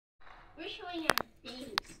We're showing our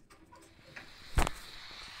things.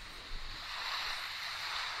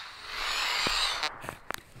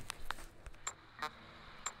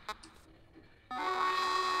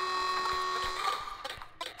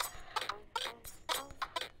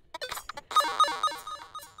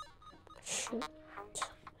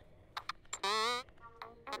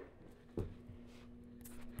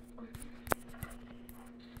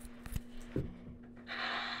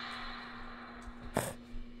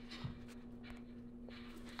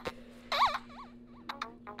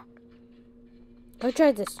 I'll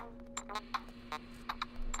try this.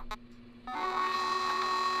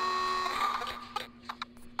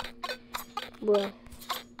 Bruh.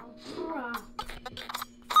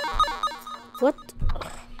 What?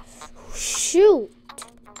 Shoot.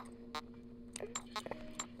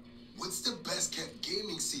 What's the best kept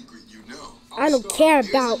gaming secret you know? I don't care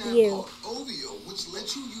about you. OVO, which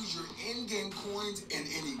lets you use your in-game coins in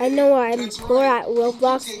any I know I'm poor at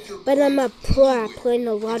Roblox, but I'm a pro at playing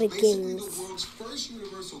a lot of games.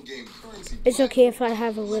 It's okay if I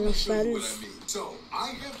have a little friends.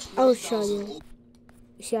 I'll show you.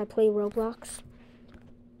 You see, I play Roblox.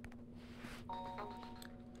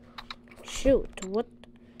 Shoot, what?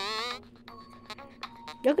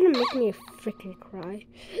 You're gonna make me freaking cry.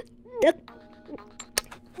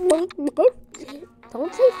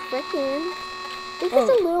 Don't say freaking. You're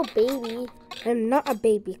just a little baby. I'm not a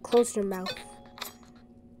baby. Close your mouth.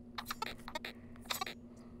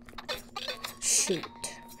 Shoot.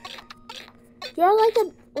 You're like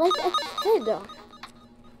a kid.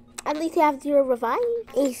 At least you have your revive.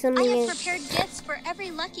 I have prepared gifts for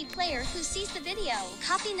every lucky player who sees the video.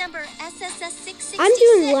 Copy number SSS666. I'm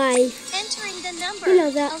doing live. Entering the number. You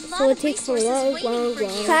know that, a lot so it of takes a resources long, waiting for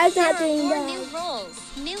long. you. Kyle's There not are doing 4 that. new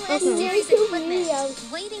roles, new Okay. S-series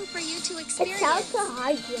equipment waiting for you to It's experience. out to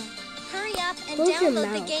hide you. Hurry up and Close your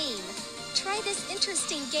download the mouth. game. Try this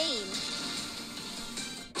interesting game.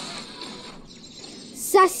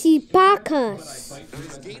 Sassy Bacchus.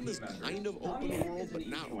 This game is kind of open world, but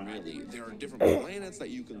not really. There are different planets that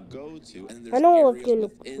you can go to, and there's I know areas if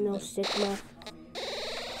you within know them. Sigma.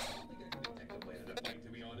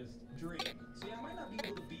 Dream. See, I might not be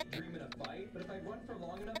able to beat Dream in a fight, but if I run for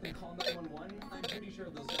long enough and call 911, I'm pretty sure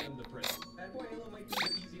they'll send him to prison. That boy Halo might be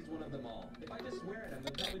the easiest one of them all. If I just swear at him,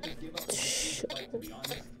 they'll probably just give up the fight, to be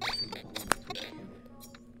honest.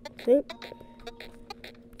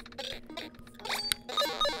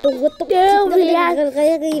 What the?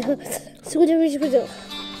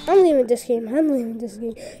 I'm leaving this game.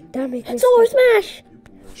 That makes me Solar Smash!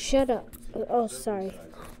 Shut up. Oh, sorry.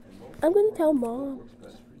 I'm gonna tell Mom.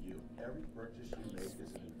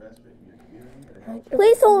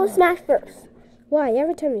 Play Solar Smash first. Why?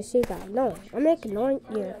 Every time you say that. No, I'm ignoring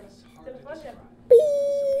you.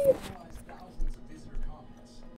 Beep.